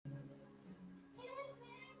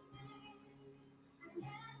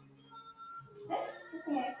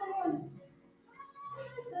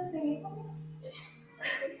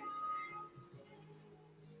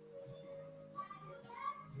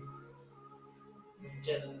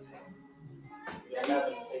Journalism. We are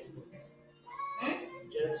live on Facebook.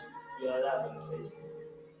 Just we are live on Facebook.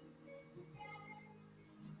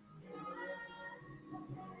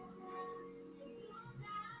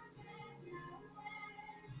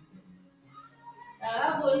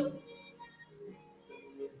 Ah, boy.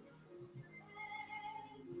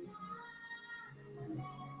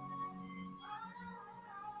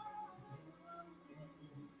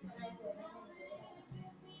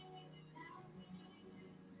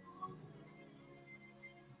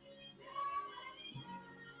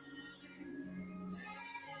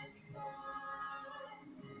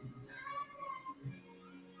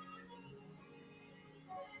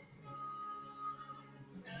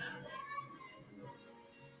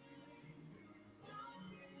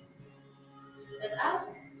 It's out.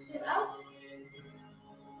 She's out.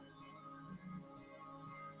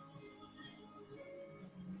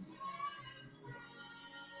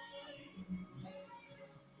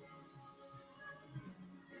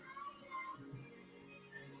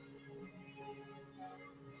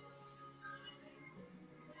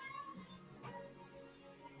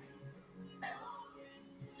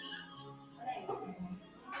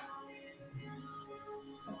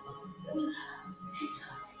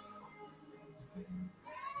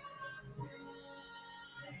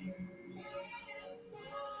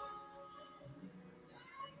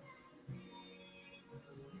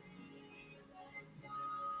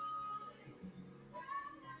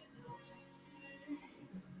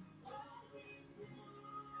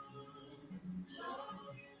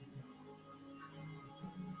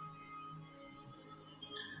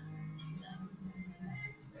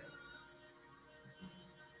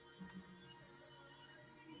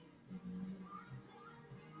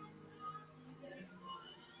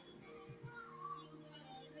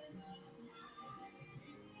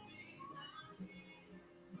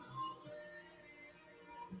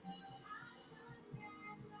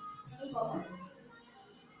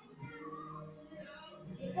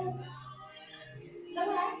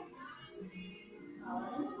 Somewhere.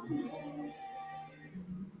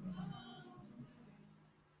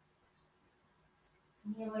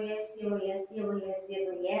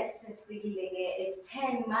 Yes. It's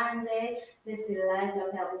 10 Monday. Sisi live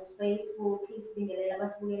lapha ku-Facebook. Sibingelela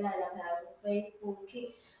abasibukelayo lapha ku-Facebook.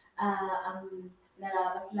 Nalaba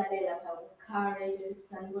abasilalela lapha ku-Courage sithi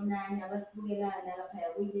sanibonani, abasibukelayo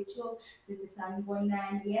nalapha ku-YouTube sithi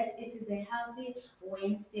sanibonani. Yes, it is a healthy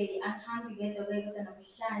Wednesday. Angihambi ngedwa kodwa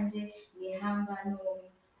namhlanje ngihamba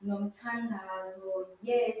nomthandazo.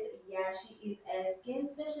 Yes, yeah, she is a skin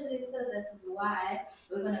specialist, so that is why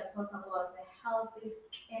we're gonna talk about the healthy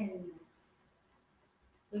skin.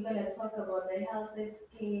 We're gonna talk about the healthy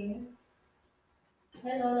skin.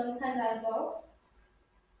 Hello, nomthandazo.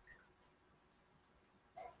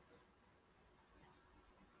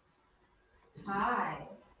 Hi.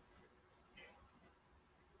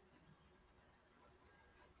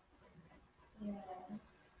 Yeah.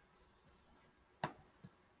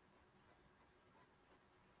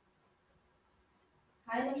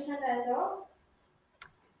 Hi, nomthandazo.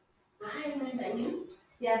 Hi, Manjani.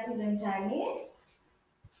 Siyaphila njani?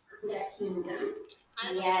 Yakinga.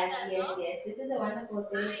 Yes. This is a wonderful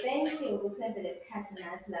day. Thank you. Ukuthi wenzele isikhathi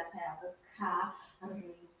nathi lapha ku-Car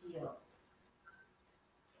Radio.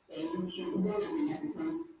 Thank you. Ubona mina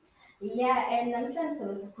sisonke. Yeah, and namhlanje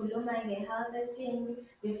sobe sikhuluma nge-healthy skin.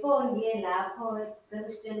 Before ngiye lapho, sicela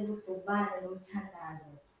usitshele ukuthi ubani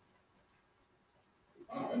nomthandazo.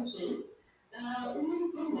 Okay.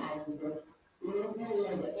 Umthandazo.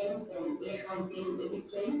 Umthandazo e-Gauteng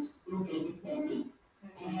e-Eastrange in grade 10.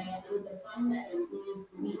 I'm the founder and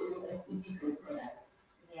CEO of Itigo Products.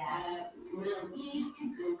 Yeah. Now,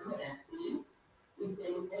 Itigo Products is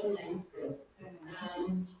an online store.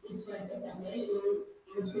 It was established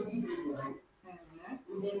in 2021.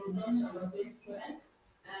 And then we launched our first product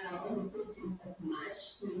on the 14th of March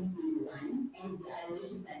 2021, and we are a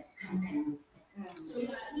registered company. So we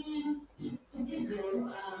are in Itigo,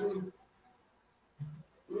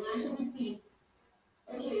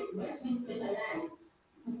 okay, what we specialized?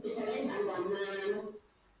 We specialize on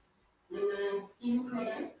skin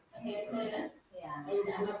products, hair products, Yeah. and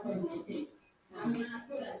our cosmetics. Our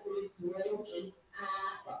products is warranty,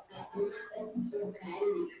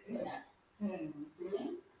 organic products.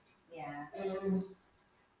 Yeah.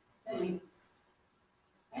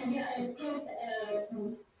 And yeah, I brought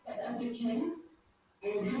South African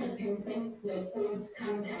and 100% like old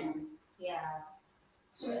company. Yeah.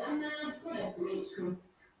 So our product wethu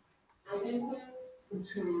awekho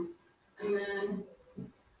uthuli.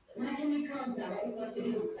 Ama-chemicals lawa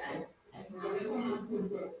esiwasebenzisayo awekho harmful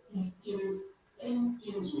for iskin, any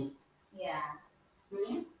skin nje. Yeah.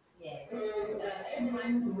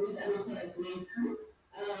 everyone who knows our products too.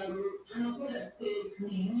 Our products we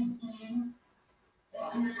use in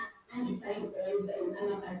or undefined oils and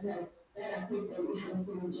other butters that are fit and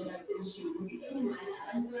harmful njengoba seshiwo ukuthi anyone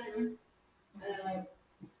abantwana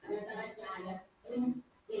abadala any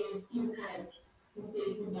skin type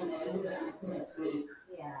kusafe ukuba nawenza ama-products wethu.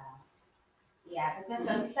 Yeah. Yeah, because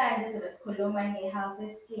sometimes this is a healthy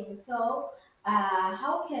skin. So,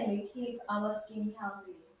 how can we keep our skin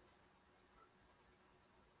healthy?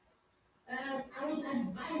 I would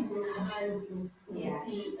advise abantu Yeah.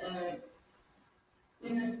 ukuthi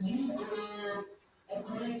they must use a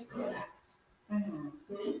correct product. Mm-hmm.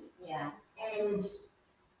 Okay? Yeah. And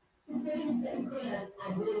certain products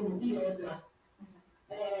are going beyond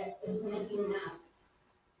it's not enough,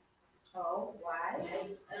 Oh, why?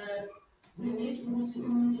 right? We need to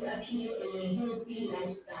appear a healthy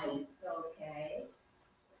lifestyle. Okay.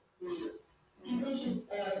 Yes. People should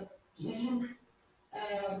drink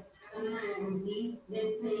amanzi,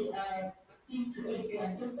 let's say 6 to 8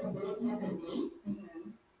 glasses of water per day. Mm-hmm.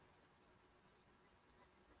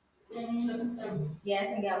 Then you just Yes,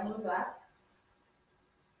 and get who's what?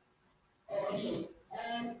 okay.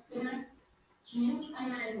 They must drink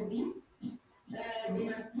amanzi. They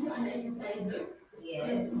must do other exercises.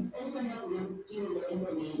 Yes. It also helps with skin and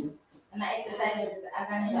body. Ama exercises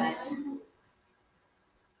akanjani?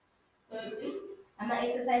 Sorry. Ama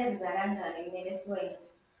exercises akanjani kumele siwenze?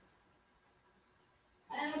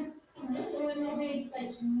 Not only weight,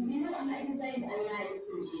 but we know an exercise alliance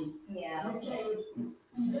in gym. Yeah. Okay.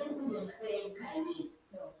 You don't lose your spare time. Okay.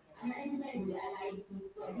 An exercise we alliance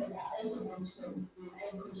because I also want to and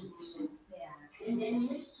contribution. Yeah. And then you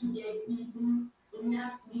need to get even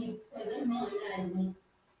enough sleep because I'm not online.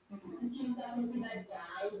 The skin obviously that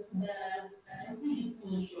dies, the CDC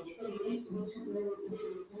issue. So you need to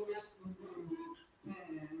enough sleep.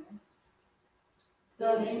 Mm. So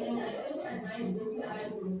and I also advise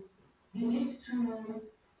that you need to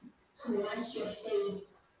wash your face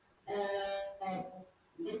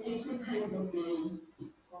let's say 2 times a day.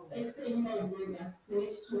 Let's say in November, you need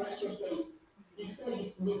to wash your face. Before you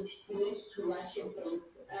sleep, you need to wash your face.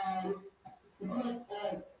 Because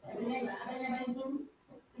whenever abantu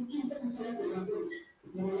skin such as food,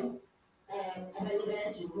 you know, abantu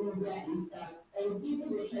and stuff. And people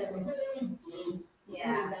just have a whole day.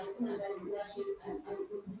 Yeah. Wash it and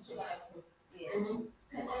Yes.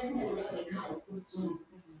 skin.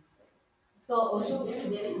 So, So it's very,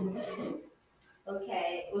 very important.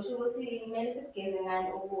 okay, usho ukuthi kumele sigeze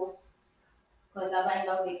ngani ubuso? Because abanye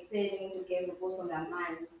bavuka ekuseni umuntu ugeza ubuso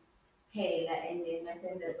ngamanzi kuphela and then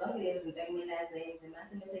masenza zonke lezi zinto ekumele azenze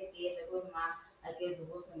mase mesegeza kuma ageza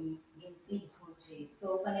ubuso ngensipho nje.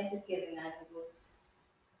 So kufanele sigeze ngani ubuso?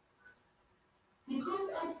 Because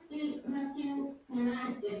of the masculine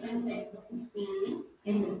different type of skin,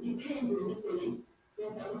 and it depends on which one is.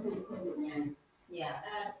 There's also the problem. Yeah.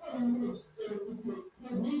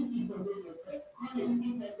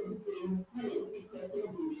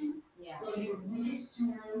 Yeah. So you need to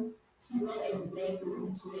know exactly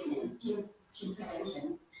which way and skin situation.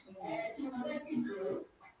 To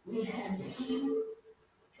we have three.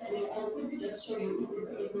 So I'll quickly just show you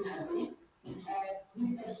the personality.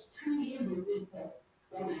 We've got 2 years in Zico.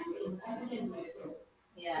 It's African black soap.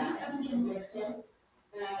 Yeah. This African black soap,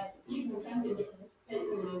 people something that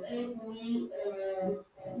we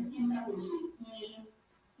skin supplement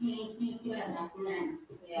see like that.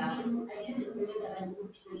 Yeah. I can recommend that I'm going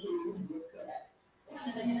to use this product. One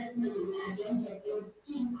of the things I don't have a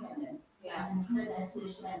skin problem. Yeah. It's not that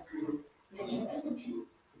social glue. I can also keep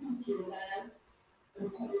eating and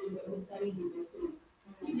using the soup.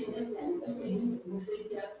 Even this one, also use it in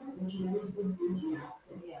face up, we can use good beauty now.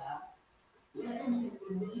 Yeah. We are entering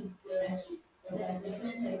the beauty the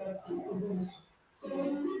different type of use. So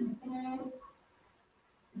when you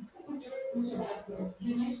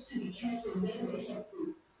you need to be careful when they help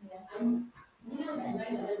you. Yeah. You know that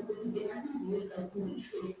right now, they mustn't use a good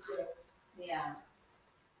face cloth. Yeah.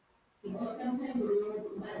 Because sometimes we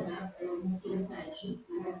don't have enough skin side.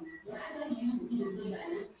 Rather use the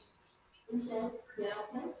designer. So,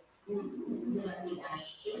 is a big ash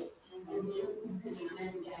shape, and then it's a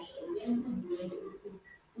big ash, and then it's able to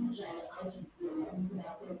try out to do it.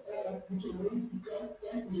 We can use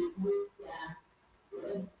just remove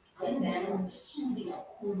and then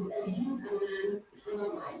use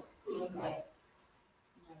analyze. Okay.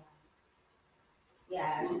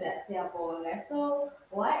 Yeah, siyabonga. So,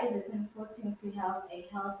 why is it important to have a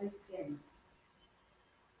healthy skin?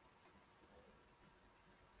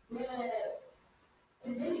 Well,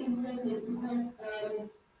 it's very important because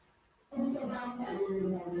it's about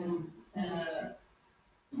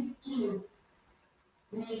skin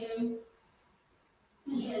may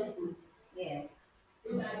see healthy. Yes.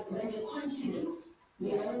 But when you're confident,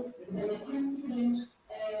 you know, when you're confident,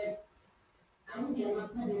 I would be able to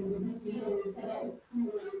problems with you know, set up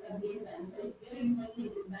programs and things, and so it's very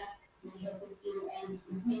important that we help the skill and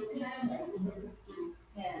it's maintained and we help the skill.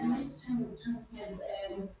 Yeah. We need to have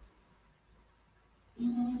you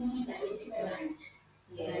need direction right.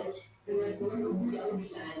 Yes. You must know who you are.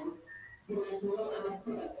 You must know our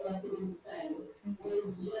products or saving style. And you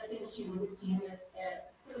must essentially you must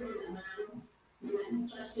follow around the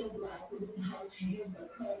instructions like with how to use the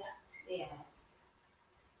product. Yes.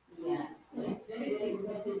 Yes. So it's very, very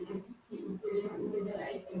important that people still have the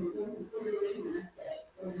rights and we don't still really masters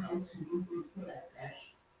on how to use the products.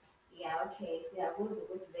 Yeah, okay. Siyabuzwa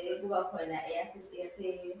ukuthi vele kuba khona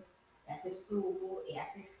yasebusuku,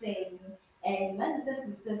 eyasekuseni, and manje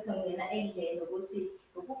sesizongena ekudleni ukuthi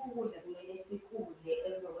ukuphi ukudla kumele sikudle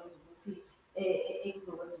ekuzokwenza ukuthi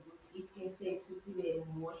ekuzokwenza ukuthi i-skin sethu sibe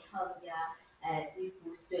more healthier,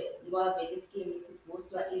 sibooste, ngoba vele i-skin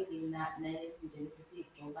sibooster even nalezinto lezi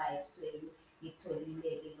esiy'gcobayo ebusweni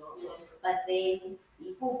ngikutholile-ke lokho. But then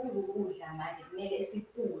ikuphi ukudla manje kumele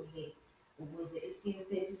sikudle ukuze i-skin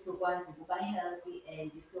sethu sizokwazi ukuba healthy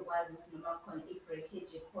and sizokwazi ukuthi noma khona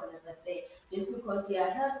i-breakage ekhona, but then just because you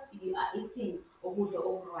are healthy, you are eating ukudla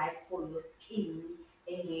oku-right for your skin,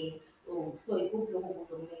 so ikuphi lokho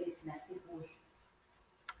kudla okumele thina sikudle.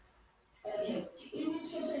 Okay,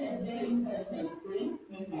 nutrition is very important,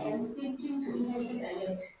 and sticking to a healthy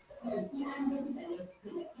diet. The unhealthy diet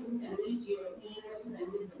can lead to your metabolism, and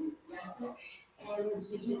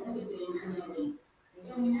you can also gain underweight.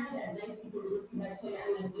 So we have advice people to see that soy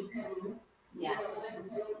and vitamin, vitamin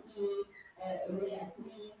E, omega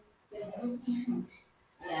 3, like all seafood.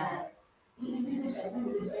 Seafood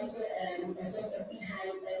is also a source of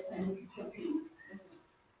high quality protein.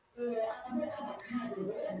 Avocado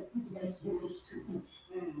and fruit that you wish to eat.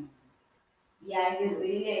 Yeah,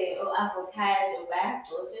 ngizwile o-avocado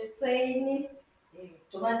bayagcotshwa ebusweni,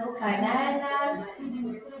 gcobani u-banana. Even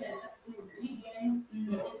before that, ingredients,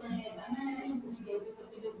 you also have banana ingredients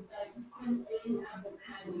esebenzisa to contain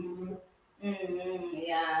avocado, you know.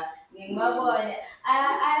 Yeah, ngingibabone.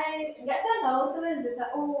 Ngasanda usebenzisa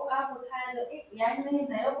u-avocado,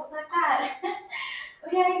 uyancinza yobe usaqala.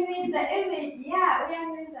 Uyancinza, yeah,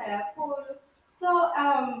 uyancinza kakhulu. So,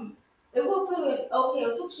 ikuphi, okay,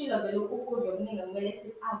 usukushilo vele ukudla okuningi kumele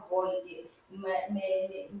si-avoid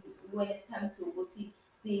when it comes to ukuthi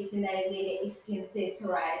sinakekele i-skin sethu,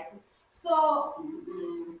 right? So,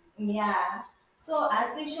 yeah. So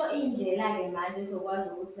asisho iy'ndlela-ke manje zokwazi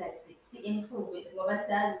ukuthi like si-improve it ngoba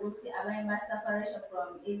siyazi ukuthi abanye basa-suffer-isha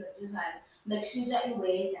from usually mekushintsha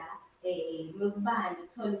i-weather, mekubanda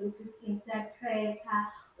uthole ukuthi i-skin siya-crack-a,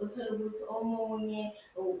 uthole ukuthi omunye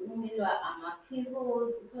umilwa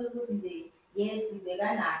ama-pimples, uthole ukuthi nje yes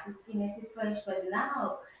bekanaso i-skin esi-fresh but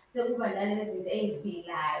now sekuba nalezi zinto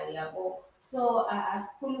ey'velayo yabo. So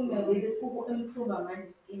asikhulume with uku-improve manje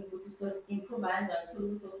i-skin ukuthi so-improve kanjani, uthole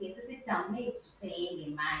ukuthi okay sesi-damage-ile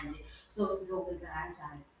manje, so sizokwenza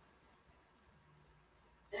kanjani.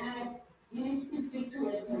 You need to stick to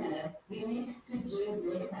water. You need to drink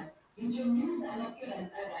water. You can use other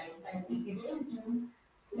products, but if you don't do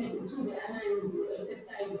like include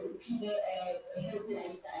exercise or keep a healthy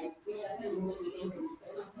lifestyle, we are going to be able to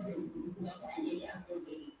not any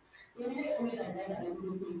associated. So we don't only advise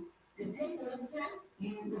ability. You take water,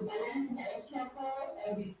 you balance diet charcoal,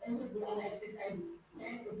 and you also do other exercises.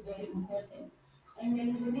 That's very important. And then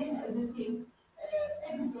you remember everything.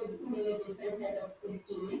 Everybody knows different type of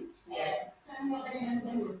skin. Yes. Some of them have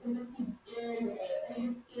them with sensitive skin, oily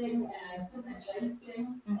skin, super dry skin,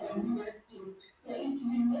 normal skin. So if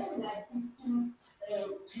you know that this skin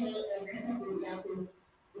category is going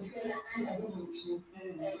to undergo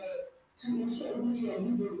to ensure that you are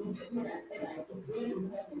using the products right, it's very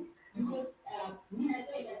important because we are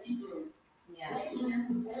very particular. Like in a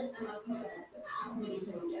products are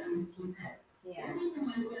monitoring your skin type. Yeah. This is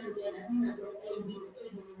someone who I'm doing, I think that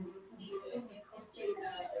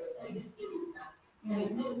every skin and stuff. I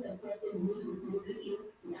know the person needs to look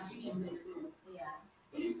in African medicine. Yeah.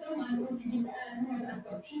 If someone wants to give asthma, I've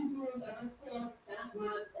got pimples, or spots, dark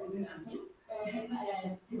marks, and something, or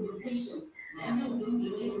have pigmentation, I know they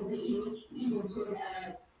will even to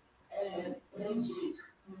radiate.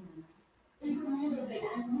 If you use a bit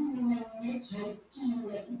as women have natural skin,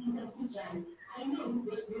 like this is oxygen, I know when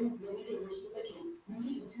we wish to second, we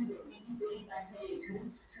need to choose the very bacteria to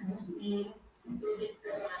use the this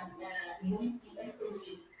you need to be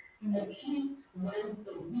exfoliate at least once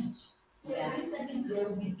a week. So every starting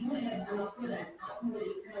ground, we do have our product out where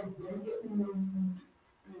it's have when you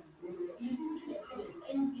if you do the product,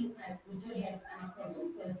 any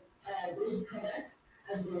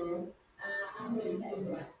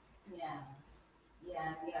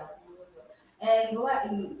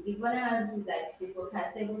ngibona ngazuthi like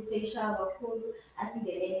sifokhase ku-facial kakhulu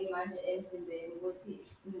asingeneni manje emzimbeni ukuthi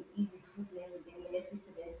iziphi futhi nezinto ekumele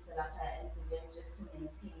siyisebenzise lapha emzimbeni just to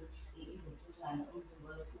maintain i-lookuzana umzimba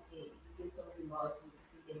wethu i-skin somzimba wethu ukuthi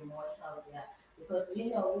sibe more healthier because you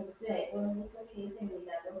know ukuthi usuyayibona ukuthi okay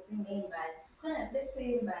sengidla lokhu senginey'mbali khona bethiwa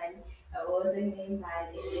iy'mbali yabo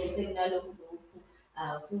senginey'mbali senginalokhu lokhu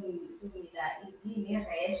sungidla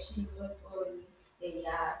ine-rash intontoni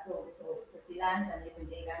yeah so dilanja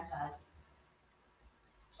nezinto ey'kanjalo.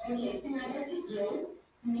 Okay, tingalethi glow,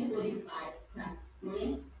 sine-body butter, ne?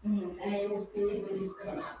 Mhm. And sine-body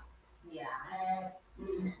scrub up. Yeah.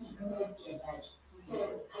 So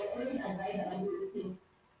I always advise abantu ukuthi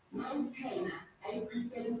mawuthenga I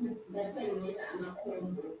prefer ukuthi that's why ngenza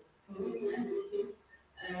ama-combo ukuthi ngazi ukuthi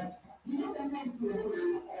you know sometimes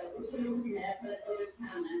ngibona uthole ukuthi lapha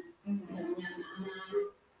olethanga sibamnyama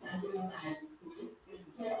ama-bags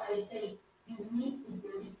so I say you need to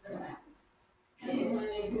body scrub.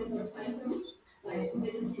 Otherwise, it's twice a week, like to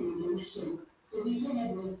lotion. So we can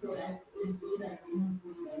have those products in either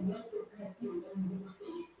and not protecting on the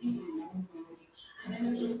face, even in the and then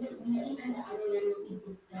it's even the other level is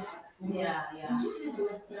that. Yeah. We do have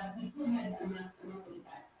a stuff, we could have a lot of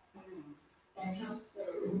that. That helps to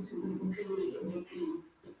clean.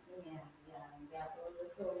 Yeah.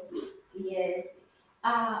 So yes.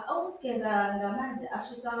 Ukugeza ngamanzi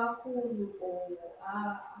ashisa kakhulu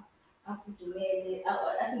afudumele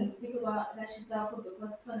asingisiphi kashisa kakhulu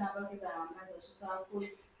because khona abageza ngamanzi ashisa kakhulu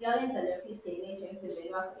kuyawenza lokho i-damage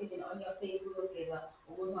emzimbeni wakho even on your face uzogeza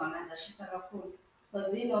ubuzwa ngamanzi ashisa kakhulu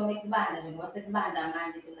because you know mekubanda nje ngoba sekubanda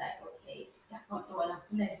manje be like okay ngiyagodola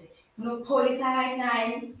ngifuna ukupholisa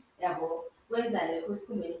kancane yabo kwenza lokho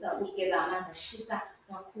esikhumbeni sakho ukugeza ngamanzi ashisa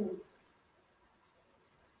kakhulu.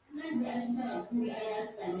 Manzi ashisa kakhulu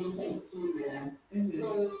ayasdamage iskin. So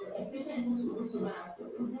especially ubuso bakho,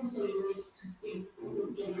 ubuso you need to stay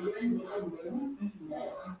amanzi awarm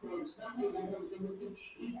approach. Bakho abantu ukuthi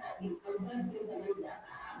awubasenza amanzi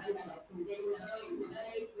abantu abakhulu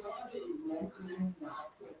warm amanzi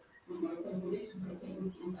wakho because you need to protect your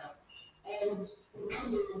skin up. And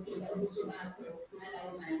uzogeza ubuso bakho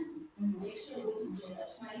ngalawo manzi. Make sure ukuthi ugeza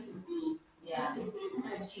twice a day. Yeah.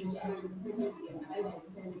 Change amanzi ukuthi ugeza abantu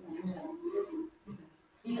abasebenzisa kanjani.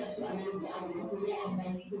 Stick to amanzi awarm. We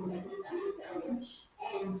advise people basebenzisa amanzi awarm.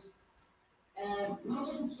 And not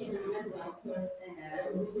only ugeza amanzi wakho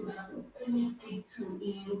ubuso bakho, always stick to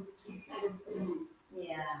sunscreen.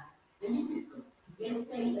 Yeah. And you need let's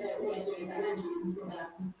say uyageza manje ubuso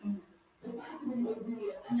bakho.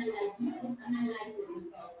 Analyze the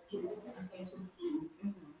results can also affect your skin.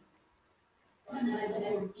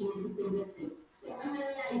 Another skin is sensitive. So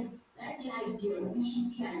analyze that light your heat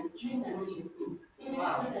can damage your skin. So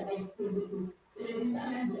what advice producing? So there is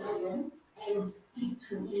another hour and stick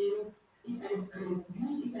to sunscreen.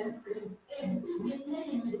 Use sunscreen every day. Let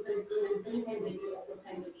him use sunscreen and 3 times a day or 4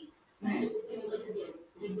 times a day. Now it's 7 days.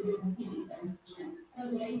 This is sunscreen.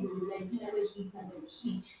 Because there is like heat and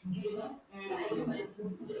heat giver. So I don't want to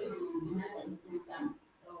put it in another skin.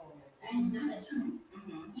 And number 2,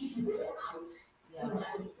 if you go out, you are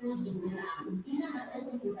exposed to the land. You know that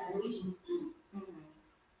also to damage your skin.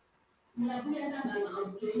 Unakuya kama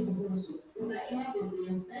maongezi kuhusu, unaenda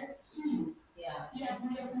kwenye that skin. Pia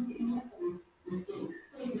kuya kuti in skin.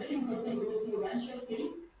 So it's very important because you wash your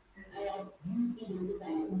face. Use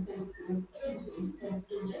sunscreen every day,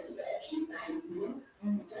 sunscreen just for exercise, you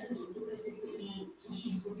know, just to protect to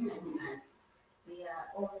heat within the night. Yeah,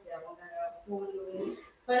 siyabonga kakhulu.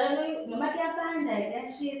 Fanele noma kuyabanda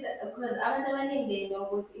kuyashisa because abantu abaningi know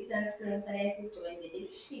ukuthi i-sunscreen fanele sigcobe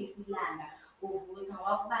lishisa ilanga ukuze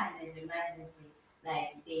wakubanda nje manje nje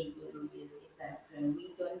like they don't use i-sunscreen. We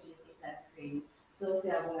don't use i-sunscreen. So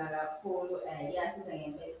siyabonga kakhulu iyasiza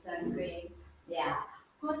ngempela i-sunscreen. Yeah.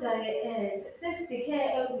 Kodwa-ke sesidikhe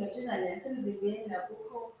ekunotshuzane nasemzimbeni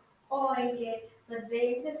nakukho konke but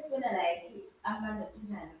then sesifuna like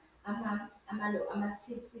amanotshuzane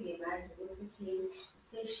ama-tips-ke manje ukuthi okay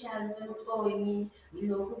facial utoyi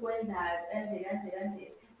yilokhu kwenzayo kanje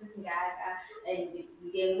isikhathi esingaka and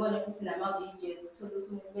ngike ngibone futhi nama-videos uthole ukuthi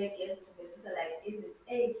umuntu begeza usebenzisa like izinto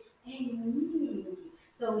ey'ningi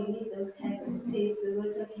so we need those kinds of tips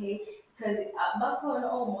ukuthi okay because bakhona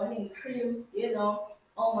morning cream you know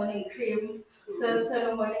morning cream so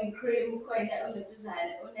sifuna morning cream khona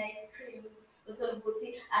unotuzane night cream uthole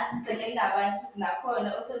ukuthi asigcine ngabantu futhi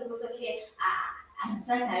nakhona uthole ukuthi okay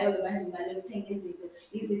angisanayo-ke manje imali yokuthenga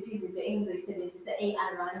iziphi izinto engizoyisebenzisa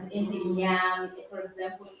around endlini yami for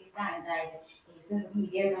example iqanda senza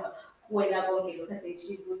ukunikeza wena bonke lokhu kade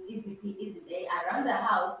kushiwo ukuthi iziphi izinto around the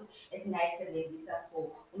house esingayisebenzisa for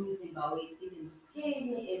umzimba wethu, even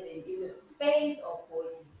skin, even face or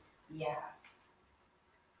body. Yeah.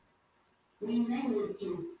 Remember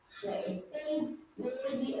for a face,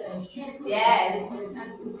 body, or head Yes.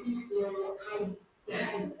 contact with your eye.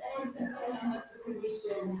 And all the whole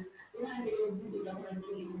solution. Once it is in the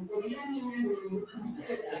hospital, so we are in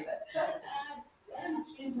I'm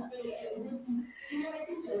trying to say, you know, I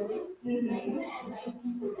teach like, you know, I like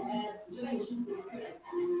people, you know, she's my product.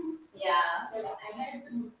 Yeah. So I had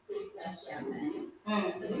two face wash,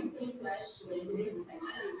 so this face wash was a bit like, I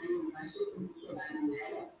don't know, wash it so bad, and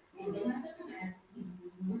then my second had you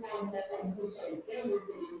know, that I'm who's like, they're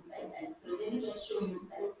using inside that, so let me just show you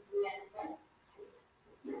that.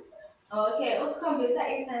 Okay, usikhombisa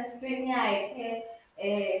i-sunscreen yakhe.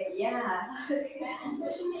 Yeah. Unfortunately,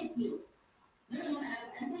 unfortunately,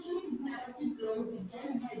 it's not a girl. We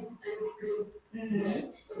don't have sunscreen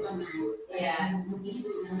yet for a man. Yeah. We're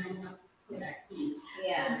using a man product.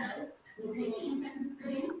 Yeah. So now, we're taking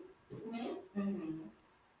sunscreen, right?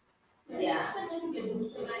 Yeah. And then we're going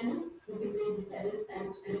to grade 7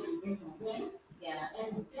 sunscreen, right? Yeah.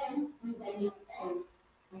 And then we then it on.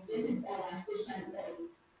 This is our facial oil.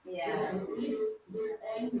 Yeah. This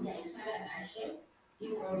oil, we are trying to share. You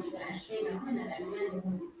know, we are sharing a hundred and nine of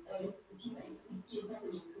this oil. Keep my skin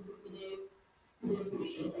something is to the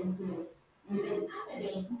fish and food. And then after that,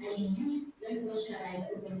 I use this moisturizer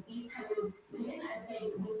with a vitamin. We can add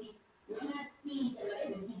beauty. When I see a lot of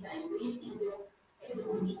the seeds, I read people. It's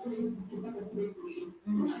going to be only to see some of the fish. You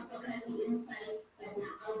know, focusing inside, but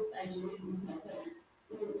not outside. You need to apply.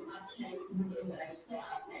 So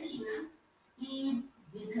after enough, E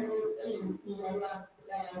vitamin A in our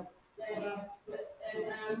figure.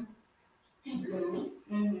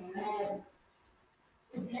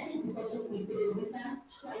 It's like because of we feel this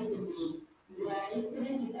twice a day. It's a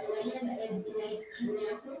layer that is nice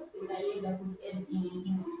clear, a layer that is in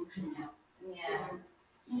clear. Yeah. So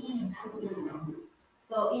he eats something.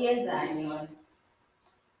 So iyenzani yona?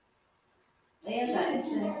 Iyenzani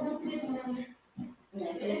nsizwa?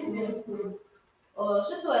 Oh,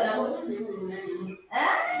 shuthi wena ngiyabona.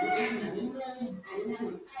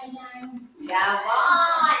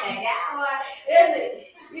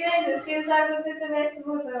 Yenza i-skin sakho ukuthi sibe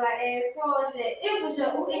smooth ngoba so nje if nje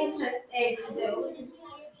u-interested nje ukuthi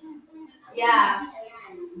yeah.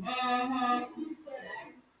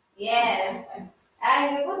 Yes.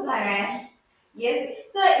 Hayi ngikuzwa kahle. Yes.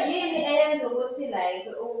 So yini eyenza ukuthi like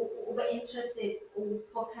ube interested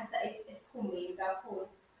ukufocus esikhumbeni kakhulu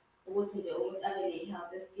ukuthi nje umuntu abe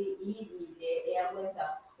ne-healthy skin, yini le eyakwenza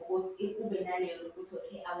ukuthi ube naleyo ukuthi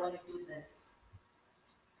okay, I want to do this.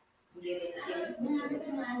 Ngibe skin.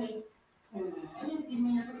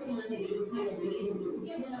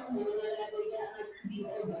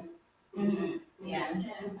 Yeah. So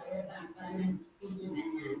I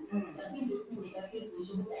think this thing is actually we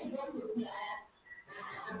should say, not to be a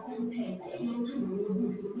contest, like you to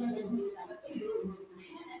move, so not that we have a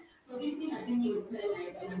so this thing I think you play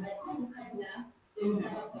like, and I'm like, oh, it's catching up. In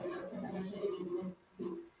some of them, just I'm actually using it.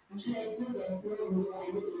 Should I do this? No, I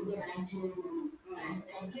need to get right to and I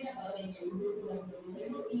pray about it and do it. And say,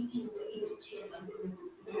 no, eating share and do it.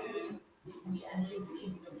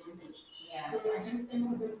 Yeah. So I just think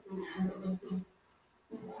of it and I'm going to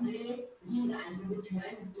you guys which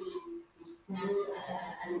one day now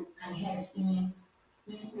I had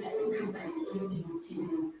my own company able to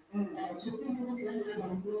people to learn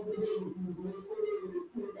about things in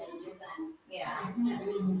school that you can. Yeah. I didn't have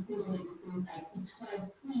any food in the school, but it was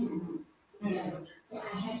in. So I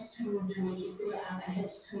had to make it grow up, I had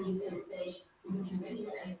to make it stage, to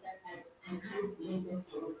recognize that I can't live this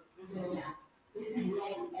thing. So yeah, this is why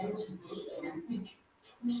I am today and I'm still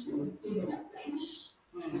pushing, still in a flash.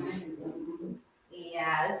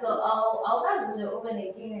 Yeah, so awukwazi nje ube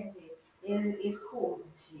nenkinga nje esikhulu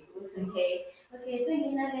nje ukuthi okay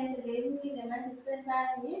senginalento le manje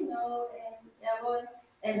kusebani, you know, and yabona,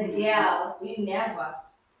 as a girl you never.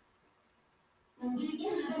 Ngike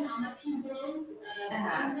ngabe nama-pimples,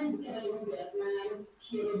 sometimes kuyaba yenzeka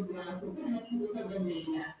kuma-periods wakho, kunama-pimples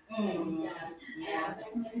azovelela and stuff. But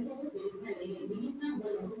mina also bengithanda-ke, bengithanda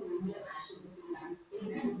ukuthi ngiyirashe ukuthi ngibani,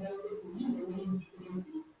 bengithanda ukuthi ngiyibone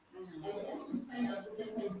ngiyisebenzisa. And also find out that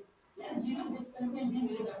sometimes, like, you know, that sometimes you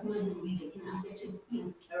use a whole movie can affect your skin.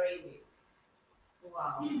 Really?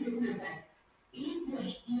 Wow. This is not that. If your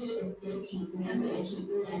hair is dirty, remember that you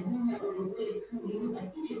like move on the way to you,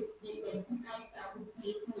 but if your skin, like this guy sounds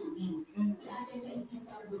seriously in. After your skin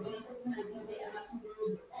sounds when I said, I told you, I'm not to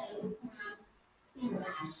use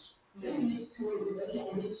rash. So you need to, you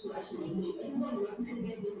need to actually, everybody wants to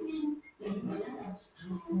get the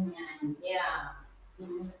Yeah.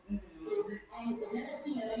 Mm. Mm-hmm. And another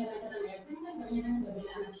thing I like about the sometimes when you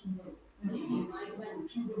have the keyboards, really why when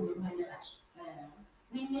people will find it.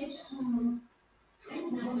 We need to try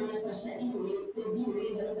to know social media says you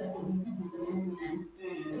really just have to visit the man.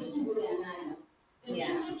 If you go online, in the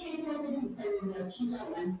case of the selling the future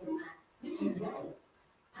one for man, which is wrong.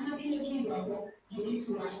 And in the case of you need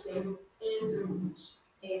to watch them every week.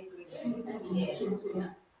 Every Sunday, yes.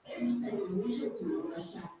 Every Sunday, we should to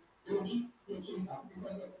Russia and keep the kids up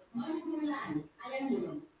because money will land. I am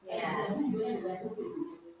you. Yeah. And we will let us do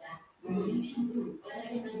that. We people, but I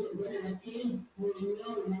imagine when I tell you, we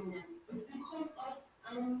know when it's because of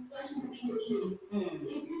watching the kids.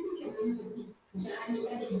 If people can really see, Johnny,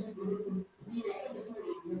 whether you just do it to be like every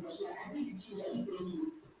Sunday in this Russia, at least you should be breaking.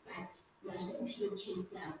 But watch the kids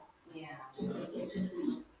now. Yeah. To protect your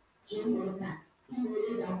kids. Drink water.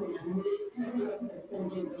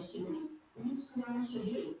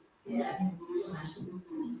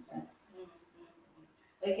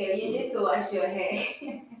 Okay, you need to wash your hair.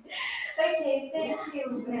 Okay, thank you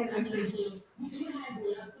very much.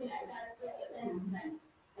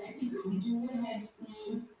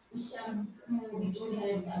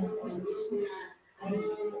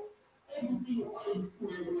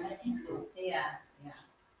 Yeah, yeah.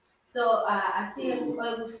 So, I see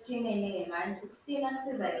Agustina in mind. Agustina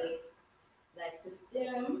says I like to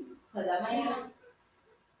steam because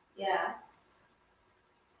yeah,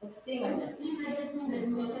 Agustina. It's very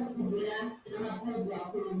important to stay. I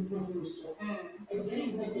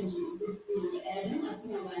don't have to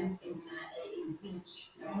one in beach.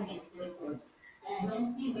 It's very good.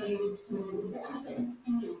 Mostly when you to it's after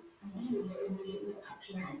steaming, you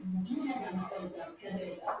apply. Do you have an oil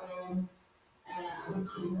covered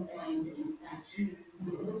clean oil and stuff? You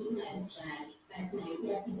do not apply. That's like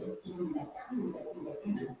yes, it's steaming that.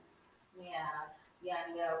 Yeah, yeah.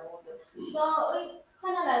 So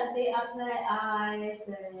kind of like they apply ice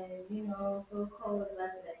and for cold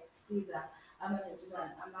that's like Caesar. I'm gonna do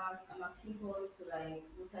that. I'm a pimples to like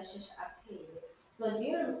utashish appeal. So do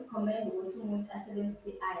you recommend to acidic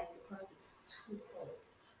ice because it's too cold?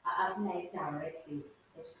 I apply it directly.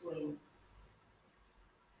 It's swing.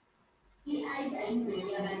 The eyes are easily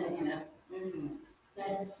enough.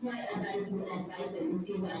 That's why I like to advise them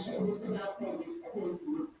to wash it also about cold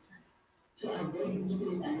food to avoid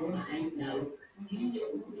using aroma eyes now. Use it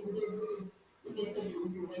to get them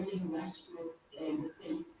into when you wash your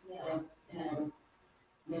face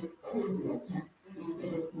with cold water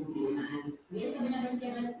instead of using your eyes. Yes, I'm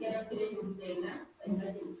going to get a feeling with the and that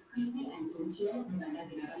it's quickly and don't chill, and I'm going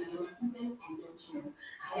to and don't chill.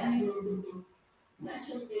 I want you to wash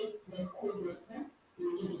your face with cold water, you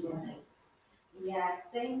give it your height. Yeah,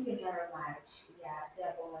 thank you very much. Yeah,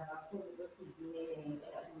 siyabonga kakhulu ukuthi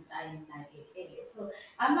ayinakekele. So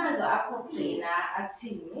amazwi akho kugcina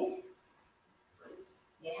athini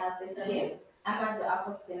nge-healthy skin? Amazwi akho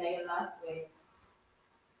kugcina your last words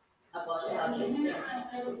about healthy skin. I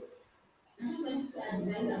just want to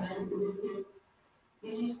advise about beauty.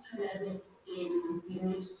 You need to have the skin, you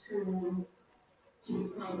need to be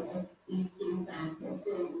proud of the skin sample.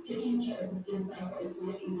 So taking care of the skin sample is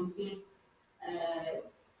not beauty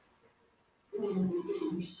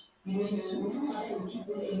within you need to know how to keep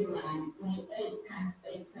everyone we eight time.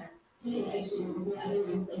 Taking action we are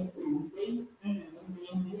in place in face and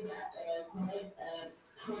then use correct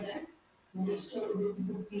products. Make sure that you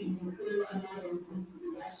can see you feel allowance to be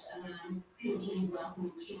wash and clean up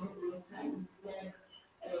with sure all the times that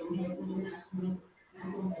we have enough sleep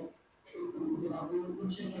and that's about we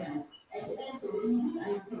check it out. And also when you use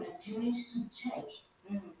our product you need to check.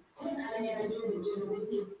 All the other do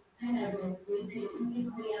China's waiting until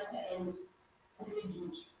Korea and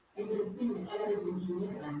Beijing and the thing the colors will be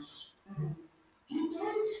near lunch. You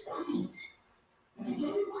don't quit. You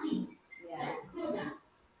don't quit. That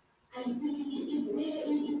product. I think if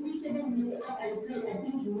we said this up until I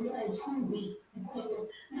think more than 2 weeks because of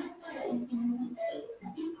mascara is in it's a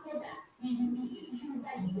big product. You should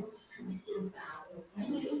buy used to skin sour. And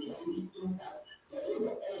you used to be skin sour. So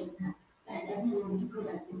it's a that doesn't mean the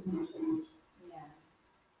product is not old.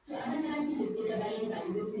 So another thing is the buying by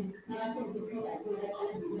using now since the product is like all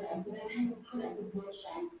of the US, so that time this product is not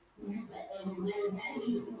right. When that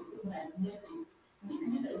is a product, listen, you can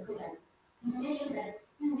use a product. You know that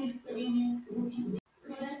 2 weeks, 3 weeks, which you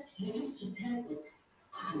product, you need to test it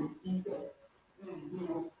before. You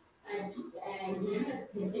know. And the other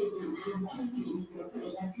decision, I'm confident in the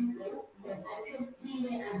product that you go, but I testing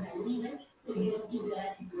it as a leader, so you don't give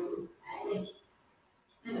that to go. I like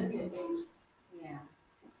 100%. Yeah.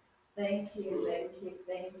 Thank you.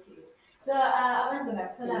 So abantu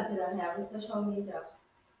ngakutholaphi la kwi-social media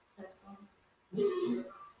platform? Yes.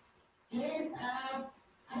 Yes,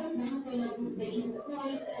 I don't mention that they can call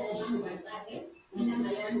on WhatsApp. The number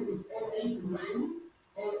one is 081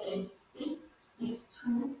 086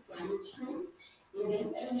 6212. And then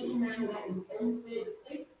any number is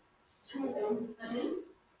 066 203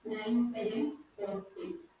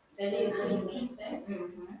 9746. That Then is I good. repeat that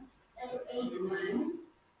Mm-hmm. 081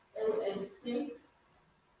 086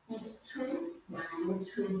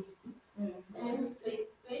 6212. Mm-hmm.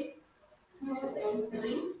 066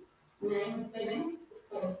 203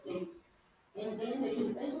 9746. And then they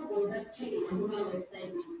can also go us check it on our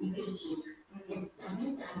website we can change. It's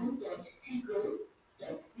www.tigo.co.za.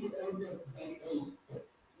 Yeah.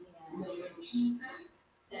 May I repeat that?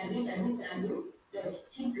 www.tigo.co.za.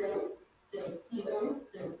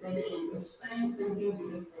 It's find something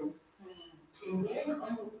beautiful. Mm-hmm. And then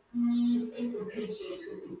on the Facebook page it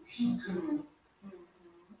will be Tigo.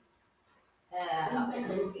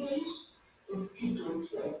 Instagram page is Tigo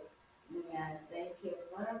Show. Yeah, thank you.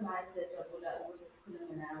 One of my sejabula ukuthi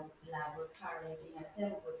sikhulume labo current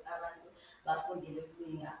ngiyathemba ukuthi abantu bafundile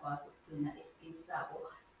okuningi akwazi ukugcina iskin sabo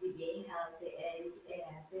sibe healthy and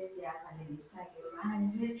sesiyafanelisa-ke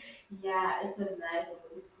manje. Yeah, it was nice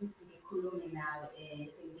ukuthi sikhulume nawe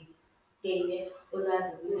singigeyine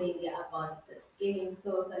ulwazi oluningi about the skin, so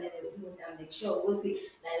fanele umuntu make sure ukuthi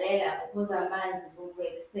lalela uphuza amanzi kuvuka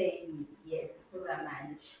ekuseni. Yes, uphuza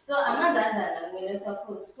amanzi. So amanzi anjani kumele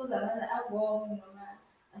siwaphuze? Siphuza amanzi awarm noma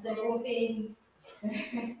asempompini?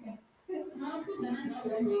 How could another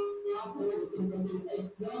one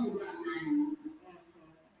it's long run?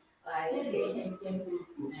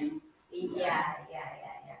 Okay. Yeah.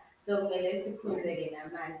 So kumele siphuze-ke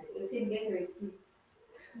namanzi. Uthini ke-green tea?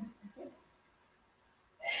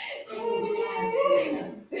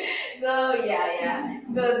 So yeah.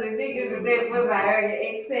 Because the thing is they was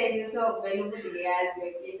ekuseni so kumele ukuthi ngiyazi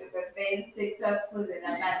yonke into, but then sekuthiwa siphuze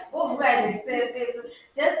namanzi. Uvuka nje ekuseni fethu,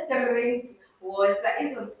 just drink water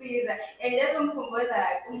izokusiza. And just ungikhumbuza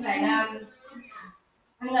umnganami.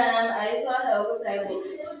 Umnganami ayiswayo ukuthi hayibo.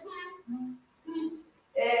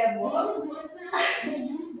 Yebo.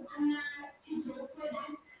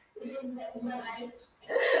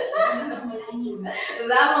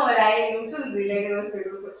 Uzama olayini, usunzile-ke usisi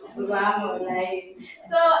ukuthi uzama olayini.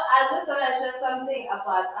 So I just want to share something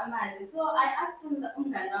about amanzi. So I asked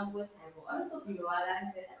umngani wami ukuthi hayibo, angisokudliwa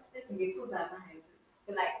kanje, asiphethe ngiphuza amanzi.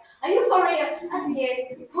 Like, are you for real? Athi yes,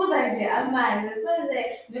 phuza nje amanzi. So nje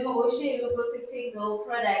njengokushilo ukuthi Tigo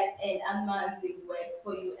products and amanzi works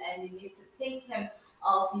for you and you need to take him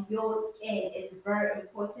of your skin. It's very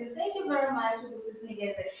important. Thank you very much ukuthi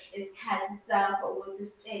sinikeze isikhathi sakho ukuthi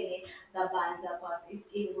sitshele kabanzi about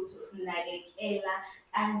iskin ukuthi usinakekela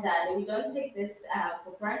kanjani. We don't take this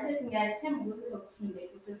for granted. Ngiyathemba ukuthi sokuphinde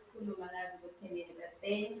futhi sikhuluma ngazo ukuthenini, but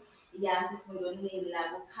then yeah, sifunda okuningi la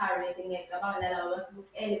ku-current. Ngiyacabanga nalabo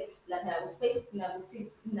abasibukele lapha ku-Facebook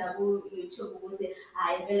naku-YouTube ukuthi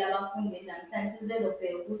hhayi impela abafundi namhlanje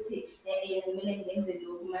sebezobheka ukuthi kumele ngenze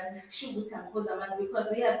lokhu manje kusho ukuthi angiphuze amanzi, because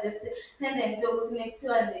we have this tendency yokuthi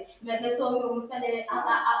mekuthiwa nje mesome umuntu fanele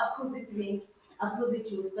aphuze i-drink, aphuze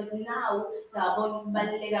i-juice, but now siyabona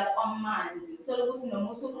ukubaluleka kwamanzi. Uthola ukuthi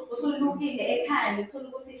noma usulukile ekhanda, uthola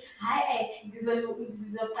ukuthi hhayi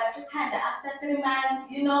ngizoqaqa ikhanda after 3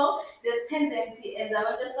 months, you know, this tendency as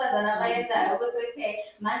abantu besifazane abayenzayo ukuthi okay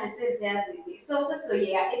manje sesiyazi, so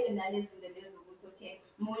sesizoyeka even nalezi zinto lezi ukuthi okay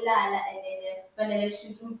mulala and then fanele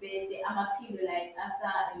shintshe umbhede amaphilo like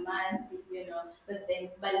after a month, you know, but then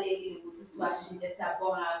kubalulekile ukuthi siwashintshe.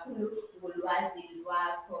 Siyabonga kakhulu ngolwazi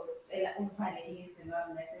lwakho, cela uvalelise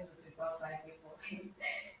noma nasenzuthi kwabanye for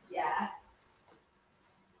yeah.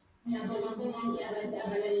 Ngiyabonga bonke abantu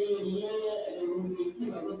abalalelileyo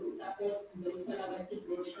ngithemba ukuthi i-support sizothola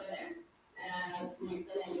abaTigo products.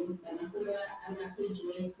 Ngiyacela nje ukuthi bangafollowa ama-page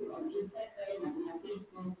wethu on Instagram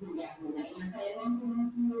nakuma-Facebook. Ngiyabonga emakhaya wonke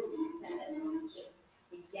umuntu ngimthanda nonke.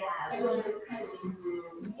 Yeah.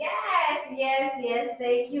 Yes.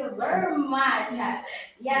 Thank you very much.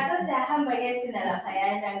 Yeah, sesiyahamba ke thina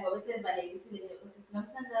laphayana ngoba senibalekisile nje usisi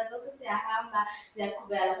Nomthandazo, sesiyahamba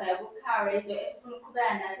siyaqhubeka laphaya ku-current. If ufuna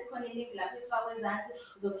ukuqhubeka nathi khona ilink lapho efakwe ezansi,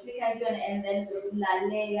 uzoklikha kuyona and then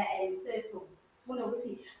uzosilalela and sesofuna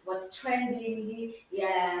ukuthi what's trending.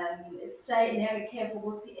 Sishaye ne-recap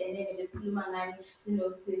ukuthi and then besikhuluma ngani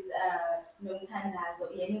sinosisi Nomthandazo.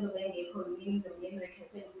 Yena uzobe engekho, mina ngizobe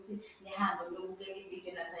ngimrekhephe ukuthi nihambe niyobukela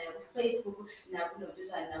ividiyo laphaya ku-Facebook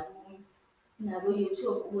nakunontuzana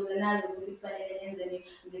naku-YouTube ukuze nazi ukuthi kufanele nenzeni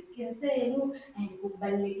nge-skin senu and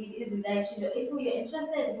kubalulekile izinto ayishilo. If you're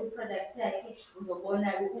interested kwi-product yakhe uzobona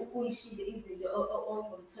uyishilo izinto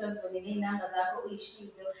ongumthola kuzona ney'namba zakho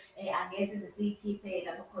uyishilo angeke size siyikhiphe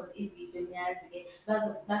lapho cause ividiyo niyazi-ke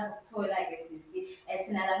bazokuthola-ke sisi.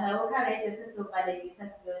 Thina lapha ku-Car Radio sizobalekisa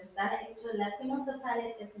sizodlala iculo la Queen of the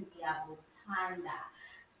Palace ethi ngiyakuthanda,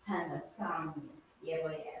 sithanda sami. Yebo,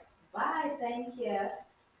 yes. Bye, thank you.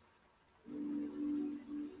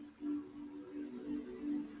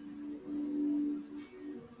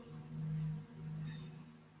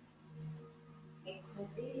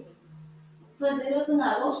 Inclusive. Inclusive was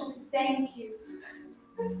not emotions. Thank you.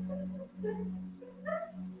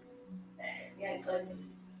 Yeah, good.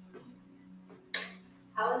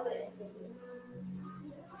 How was the interview?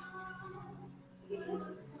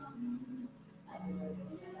 Because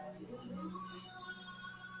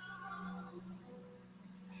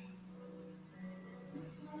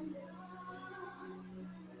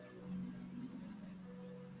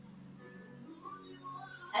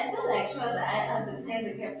I feel like she was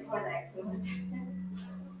advertising her products.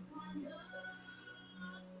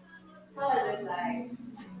 How was it like?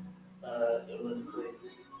 It was great.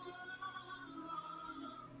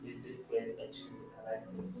 You did great actually. I like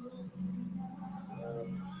this.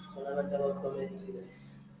 Another comment here.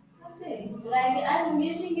 That's it. Like, I'm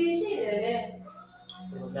wishing you shit.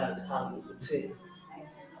 Not how you could say.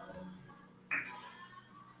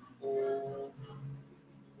 Um,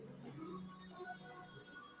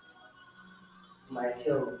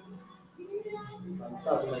 Michael. I'm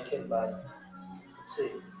sorry, Michael, but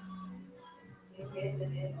say.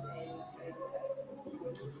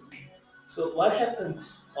 So what happens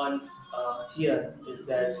on here is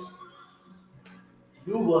that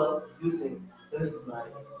you were using this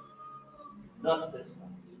mic, not this mic,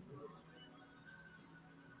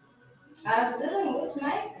 I was doing which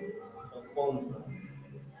mic? a phone mic,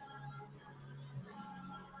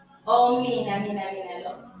 Oh, I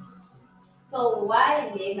know. So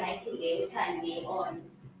why they mic late and they on?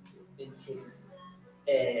 in case.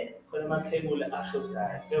 Kunamakebula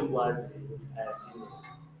ashodayo ekwazi ukuthi ayadingeka.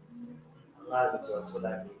 Angazi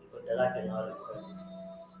uzothola nini, kodwa kade ngawa-request.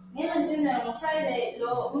 Ngena doing on Friday, lo,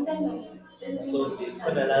 umuntu So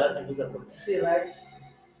khona la kade kuza khona see right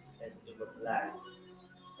and it was live.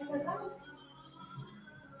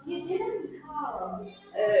 You didn't tell.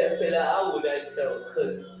 Phela how would I tell?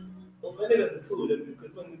 Because kufanele ngithule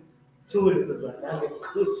because uma ngithule ngizozwana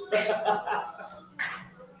because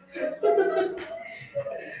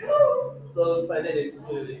so kufanele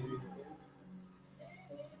ngithule.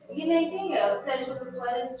 Anything else? Sexual was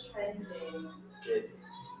what is trending. Yes.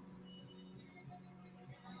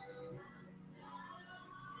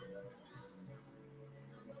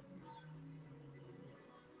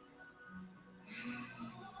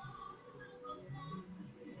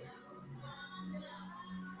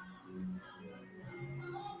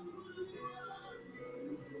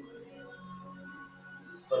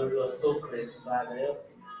 But it was so great, man.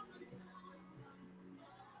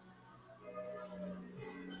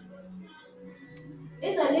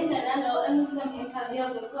 It's a link that I know and some interview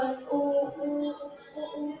because